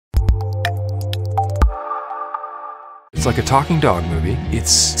It's like a talking dog movie.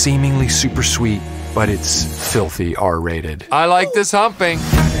 It's seemingly super sweet, but it's filthy R-rated. I like this humping.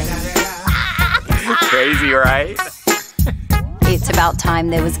 Crazy, right? It's about time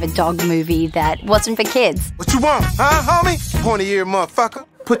there was a dog movie that wasn't for kids. What you want, huh, homie? Pointy ear motherfucker.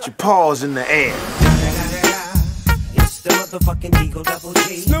 Put your paws in the air. It's the motherfucking Eagle Double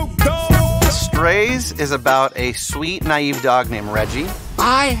G. Snoop Dogg. Strays is about a sweet, naive dog named Reggie.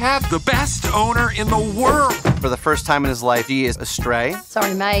 I have the best owner in the world. For the first time in his life, he is a stray.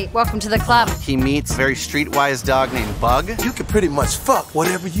 Sorry, mate. Welcome to the club. He meets a very streetwise dog named Bug. You can pretty much fuck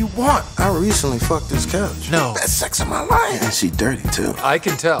whatever you want. I recently fucked this couch. No. Best sex of my life. And she dirty, too. I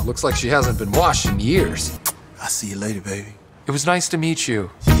can tell. Looks like she hasn't been washed in years. I'll see you later, baby. It was nice to meet you.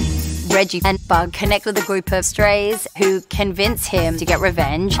 Reggie and Bug connect with a group of strays who convince him to get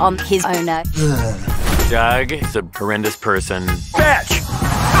revenge on his owner. Doug is a horrendous person. Bitch!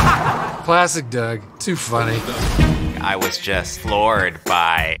 Classic Doug. Too funny. I was just floored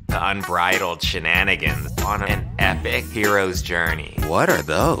by the unbridled shenanigans on an epic hero's journey. What are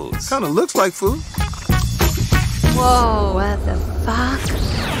those? Kinda looks like food. Whoa, what the fuck?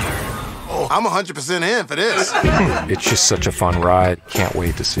 Oh, I'm 100% in for this. It's just such a fun ride. Can't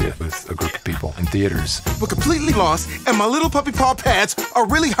wait to see it with a group of people in theaters. We're completely lost, and my little puppy paw pads are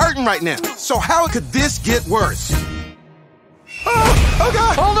really hurting right now. So how could this get worse? Oh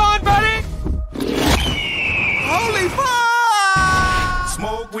God! Hold on, buddy! Holy fuck!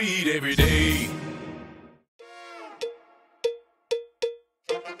 Smoke weed every day.